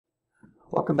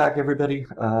Welcome back, everybody.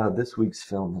 This week's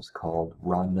film is called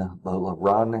Run, Lola,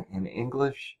 Run in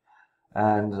English.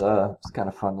 And it's kind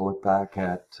of fun to look back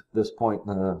at this point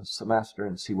in the semester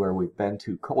and see where we've been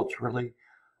to culturally.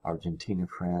 Argentina,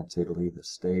 France, Italy, the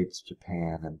States,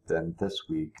 Japan, and then this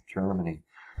week, Germany.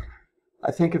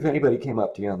 I think if anybody came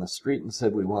up to you on the street and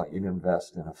said, we want you to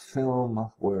invest in a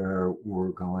film where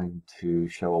we're going to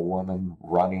show a woman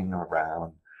running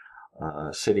around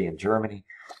a city in Germany,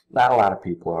 not a lot of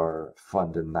people are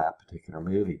funding that particular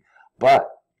movie, but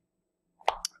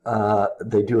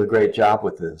they do a great job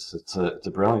with this. It's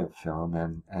a brilliant film,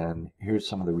 and here's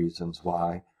some of the reasons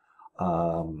why.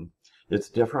 It's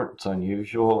different, it's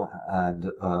unusual,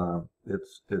 and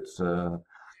it's an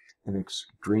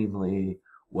extremely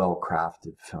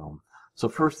well-crafted film. So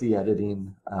first, the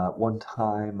editing. One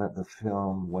time, the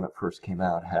film, when it first came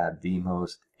out, had the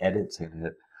most edits in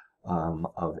it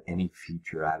of any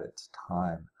feature at its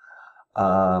time.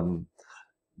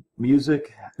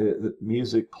 Music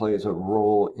plays a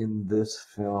role in this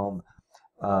film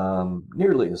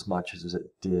nearly as much as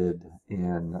it did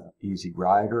in Easy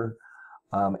Rider,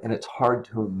 and it's hard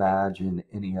to imagine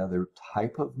any other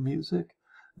type of music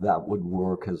that would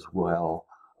work as well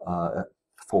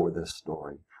for this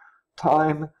story.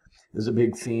 Time is a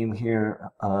big theme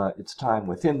here. It's time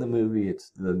within the movie.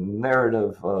 It's the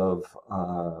narrative of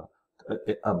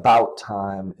about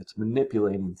time. It's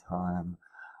manipulating time.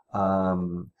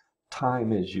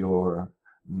 Time is your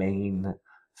main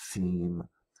theme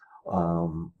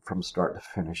from start to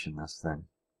finish in this thing.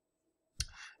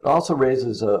 It also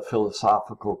raises a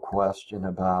philosophical question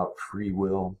about free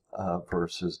will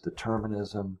versus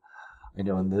determinism. I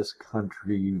know in this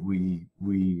country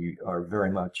we are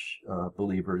very much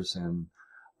believers in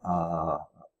a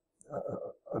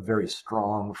very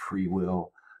strong free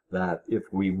will, that if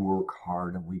we work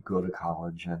hard and we go to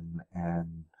college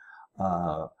and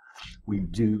we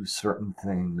do certain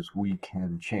things, we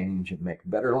can change and make a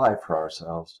better life for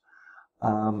ourselves.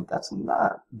 That's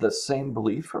not the same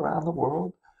belief around the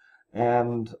world,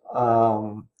 and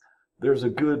there's a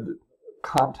good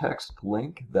context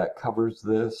link that covers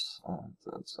this.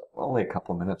 It's only a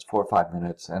couple of minutes, 4 or 5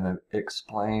 minutes, and it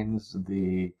explains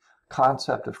the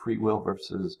concept of free will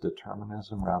versus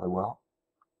determinism rather well.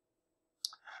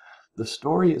 The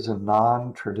story is a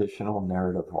non-traditional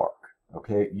narrative arc.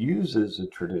 Okay, it uses a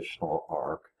traditional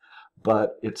arc,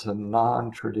 but it's a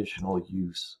non-traditional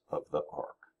use of the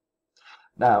arc.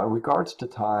 Now, in regards to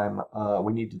time,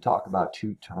 we need to talk about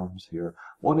two terms here.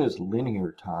 One is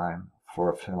linear time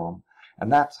for a film,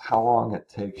 and that's how long it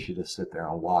takes you to sit there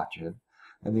and watch it.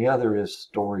 And the other is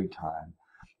story time,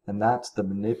 and that's the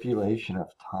manipulation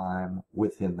of time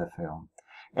within the film.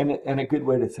 And a good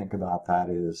way to think about that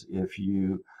is if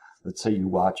you, let's say you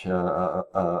watch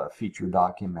a feature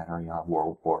documentary on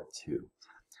World War II.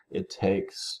 It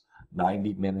takes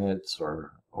 90 minutes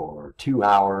or 2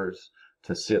 hours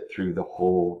to sit through the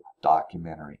whole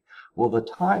documentary. Well, the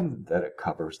time that it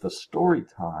covers, the story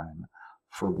time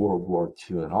for World War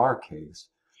II in our case,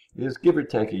 is give or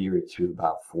take a year or two,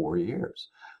 about 4 years.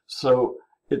 So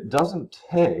it doesn't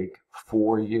take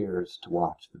 4 years to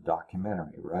watch the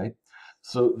documentary, right?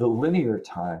 So the linear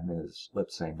time is,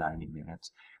 let's say, 90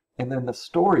 minutes. And then the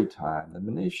story time, the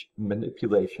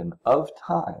manipulation of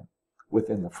time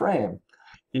within the frame,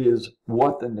 is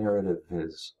what the narrative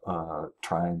is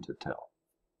trying to tell.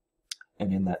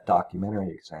 And in that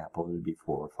documentary example, it would be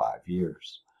 4 or 5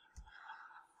 years.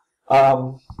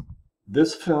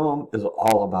 This film is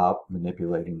all about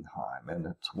manipulating time, and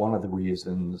it's one of the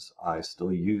reasons I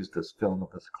still use this film in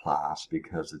this class,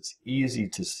 because it's easy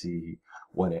to see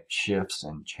when it shifts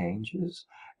and changes,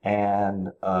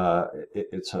 and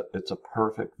it's a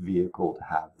perfect vehicle to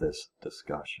have this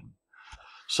discussion.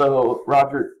 So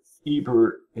Roger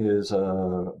Ebert was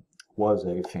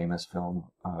a famous film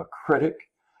critic,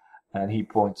 and he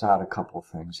points out a couple of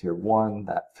things here. One,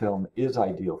 that film is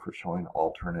ideal for showing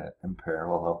alternate and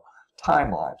parallel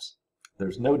timelines.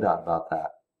 There's no doubt about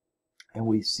that, and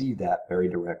we see that very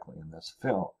directly in this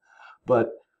film.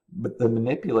 But the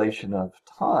manipulation of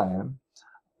time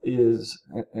is,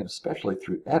 and especially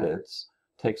through edits,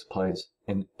 takes place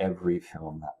in every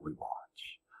film that we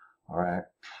watch. All right.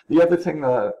 The other thing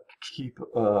to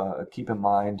keep in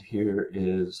mind here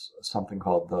is something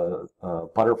called the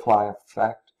butterfly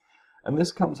effect, and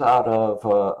this comes out of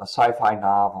a sci-fi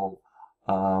novel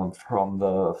from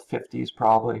the 50s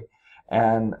probably.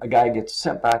 And a guy gets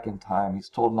sent back in time. He's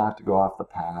told not to go off the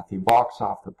path. He walks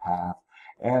off the path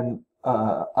and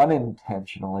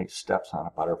unintentionally steps on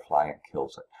a butterfly and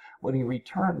kills it. When he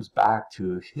returns back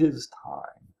to his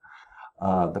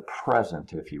time, the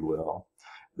present, if you will,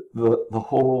 the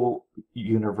whole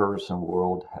universe and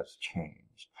world has changed.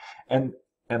 changed.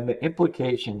 And the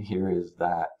implication here is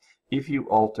that if you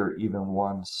alter even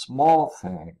one small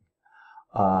thing,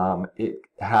 it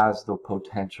has the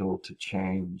potential to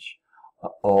change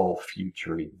all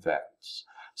future events.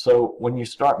 So when you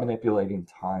start manipulating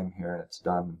time here, and it's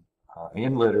done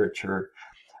in literature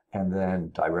and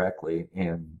then directly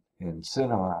in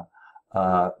cinema,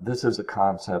 this is a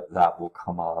concept that will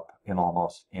come up in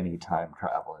almost any time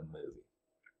traveling movie.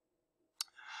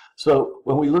 So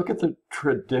when we look at the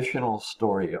traditional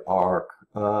story arc,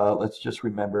 let's just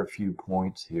remember a few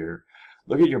points here.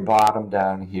 Look at your bottom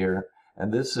down here,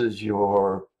 and this is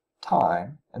your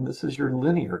time, and this is your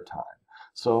linear time.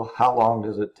 So how long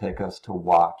does it take us to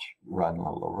watch Run,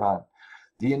 Lola, Run?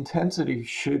 The intensity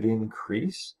should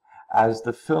increase as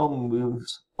the film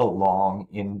moves along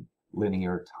in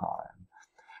linear time.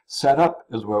 Setup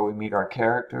is where we meet our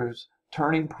characters.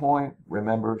 Turning point,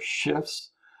 remember, shifts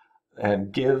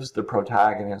and gives the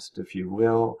protagonist, if you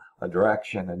will, a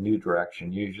direction, a new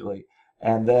direction usually,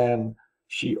 and then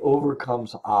she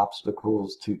overcomes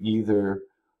obstacles to either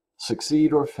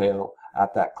succeed or fail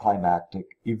at that climactic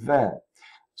event.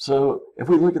 So if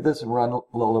we look at this in Run,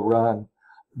 Lola, Run,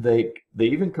 they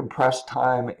even compress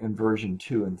time in version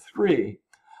 2 and 3,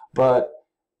 but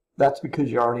that's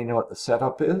because you already know what the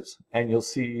setup is, and you'll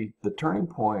see the turning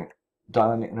point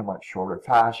done in a much shorter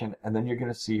fashion, and then you're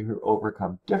going to see her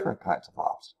overcome different kinds of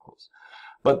obstacles.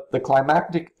 But the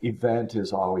climactic event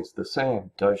is always the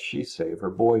same. Does she save her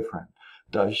boyfriend?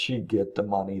 Does she get the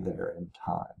money there in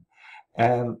time?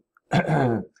 And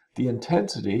the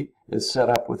intensity is set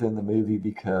up within the movie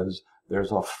because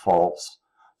there's a false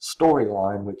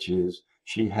storyline, which is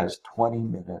she has 20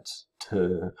 minutes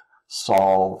to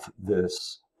solve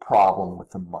this problem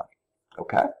with the money.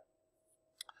 Okay?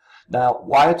 Now,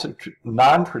 why it's a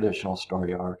non-traditional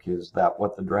story arc is that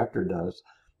what the director does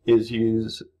is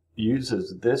uses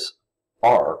this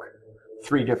arc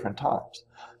 3 different times.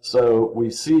 So we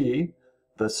see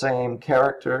the same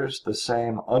characters, the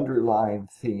same underlying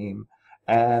theme,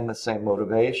 and the same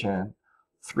motivation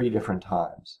 3 different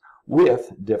times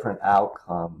with different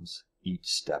outcomes each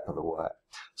step of the way.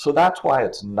 So that's why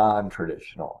it's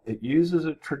non-traditional. It uses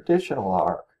a traditional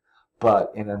arc,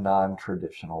 but in a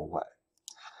non-traditional way.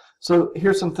 So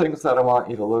here's some things that I want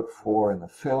you to look for in the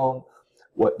film.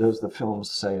 What does the film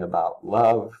say about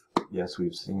love? Yes,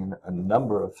 we've seen a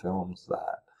number of films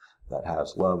that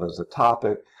has love as a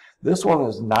topic. This one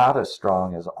is not as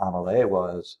strong as Amelie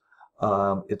was.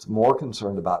 It's more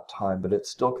concerned about time, but it's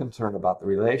still concerned about the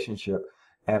relationship,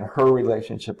 and her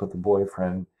relationship with the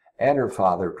boyfriend and her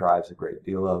father drives a great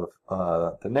deal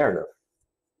of the narrative.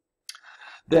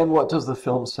 Then what does the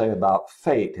film say about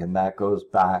fate? And that goes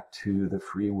back to the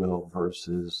free will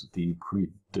versus the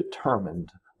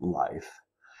predetermined life.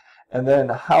 And then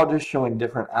how does showing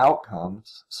different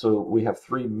outcomes, so we have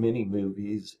 3 mini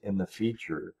movies in the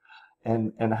feature,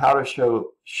 and how to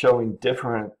showing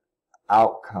different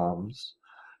outcomes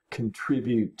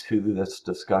contribute to this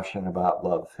discussion about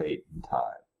love, fate, and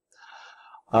time.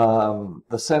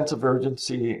 The sense of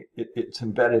urgency, it's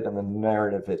embedded in the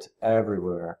narrative, it's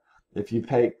everywhere. If you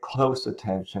pay close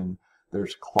attention,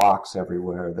 there's clocks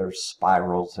everywhere, there's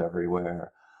spirals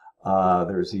everywhere,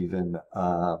 there's even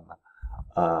the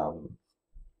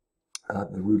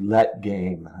roulette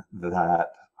game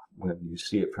that, when you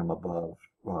see it from above,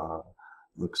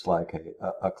 looks like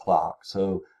a clock.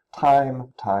 So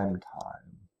time.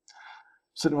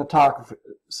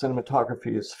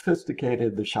 Cinematography is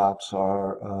sophisticated. The shots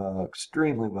are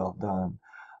extremely well done.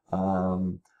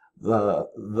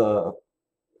 The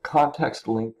context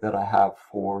link that I have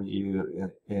for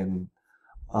you in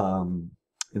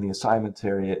the assignments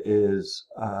area is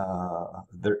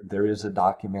there is a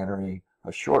documentary,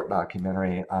 a short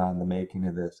documentary on the making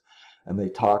of this, and they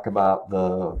talk about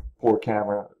the poor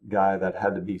camera guy that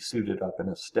had to be suited up in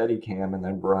a Steadicam and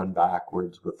then run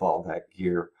backwards with all that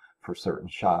gear for certain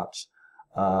shots.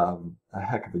 A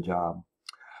heck of a job.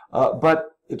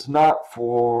 But it's not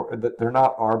they're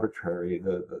not arbitrary.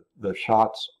 The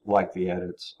shots, like the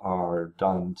edits, are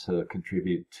done to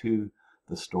contribute to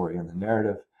the story and the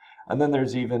narrative. And then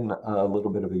there's even a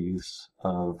little bit of a use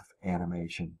of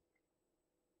animation.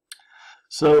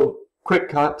 So quick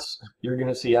cuts, you're going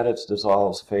to see edits,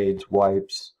 dissolves, fades,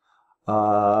 wipes.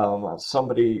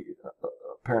 Somebody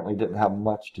apparently didn't have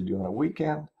much to do on a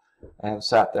weekend and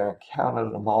sat there and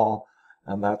counted them all.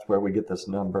 And that's where we get this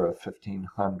number of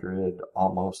 1,500,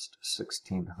 almost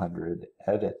 1,600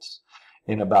 edits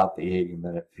in about the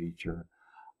 80-minute feature.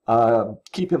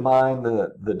 Keep in mind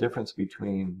the difference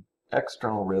between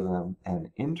external rhythm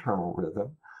and internal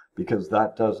rhythm, because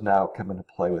that does now come into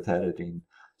play with editing.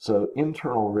 So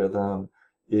internal rhythm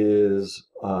is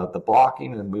the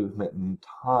blocking and movement in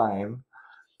time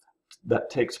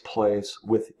that takes place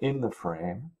within the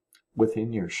frame,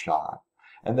 within your shot.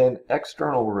 And then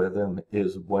external rhythm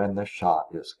is when the shot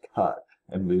is cut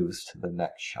and moves to the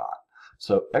next shot.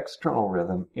 So external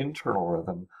rhythm, internal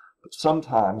rhythm, but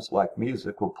sometimes, like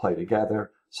music, will play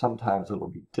together. Sometimes it'll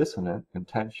be dissonant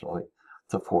intentionally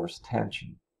to force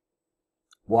tension.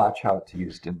 Watch how it's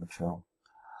used in the film.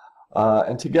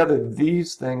 And together,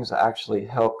 these things actually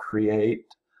help create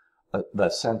the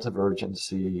sense of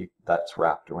urgency that's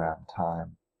wrapped around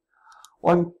time.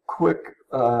 One quick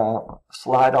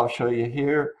slide I'll show you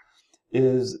here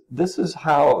is this is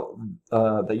how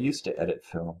they used to edit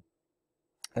film.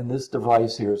 And this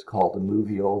device here is called a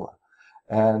moviola.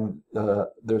 And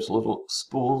there's little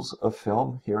spools of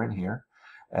film here and here.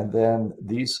 And then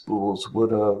these spools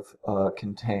would have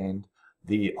contained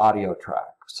the audio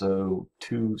track. So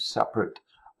two separate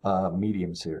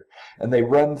mediums here. And they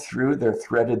run through, they're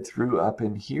threaded through up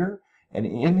in here. And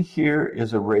in here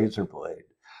is a razor blade.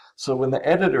 So when the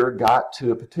editor got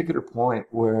to a particular point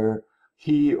where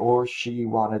he or she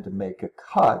wanted to make a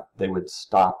cut, they would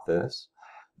stop this.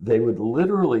 They would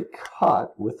literally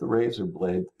cut with the razor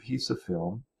blade the piece of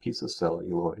film, piece of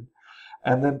celluloid,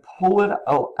 and then pull it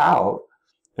out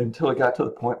until it got to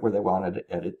the point where they wanted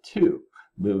to edit to,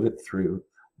 move it through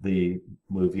the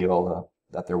moviola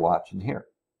that they're watching here.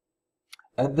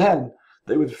 And then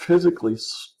they would physically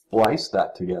splice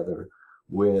that together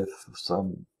with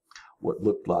some what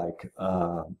looked like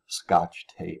Scotch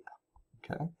tape.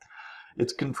 Okay,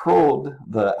 it's controlled.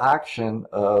 The action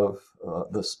of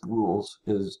the spools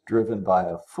is driven by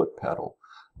a foot pedal,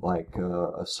 like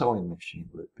a sewing machine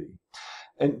would be.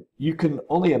 And you can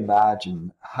only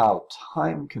imagine how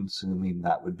time-consuming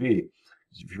that would be.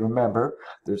 If you remember,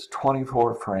 there's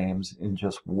 24 frames in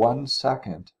just 1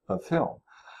 second of film.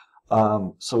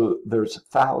 So there's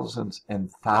thousands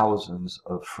and thousands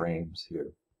of frames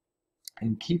here.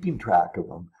 And keeping track of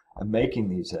them and making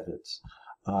these edits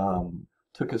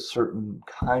took a certain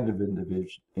kind of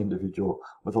individual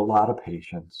with a lot of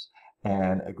patience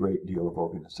and a great deal of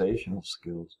organizational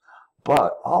skills,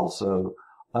 but also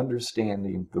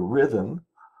understanding the rhythm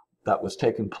that was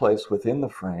taking place within the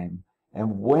frame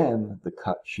and when the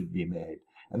cut should be made.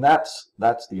 And that's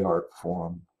the art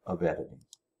form of editing.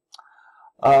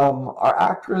 Our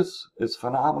actress is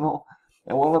phenomenal,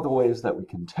 and one of the ways that we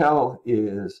can tell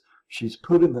is she's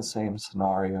put in the same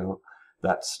scenario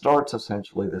that starts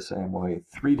essentially the same way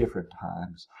 3 different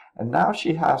times, and now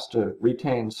she has to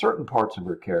retain certain parts of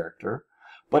her character,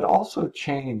 but also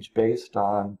change based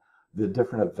on the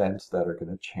different events that are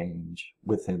going to change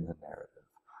within the narrative.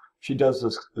 She does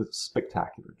this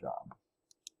spectacular job.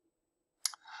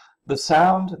 The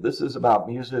sound, this is about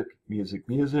music, music,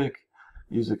 music.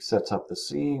 Music sets up the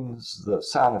scenes. The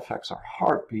sound effects are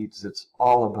heartbeats. It's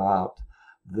all about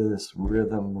this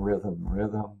rhythm, rhythm,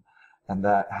 rhythm. And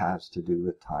that has to do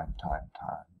with time, time,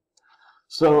 time.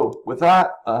 So with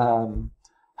that,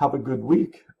 have a good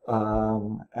week.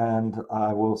 And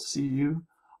I will see you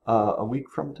a week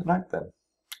from tonight then.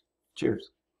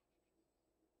 Cheers.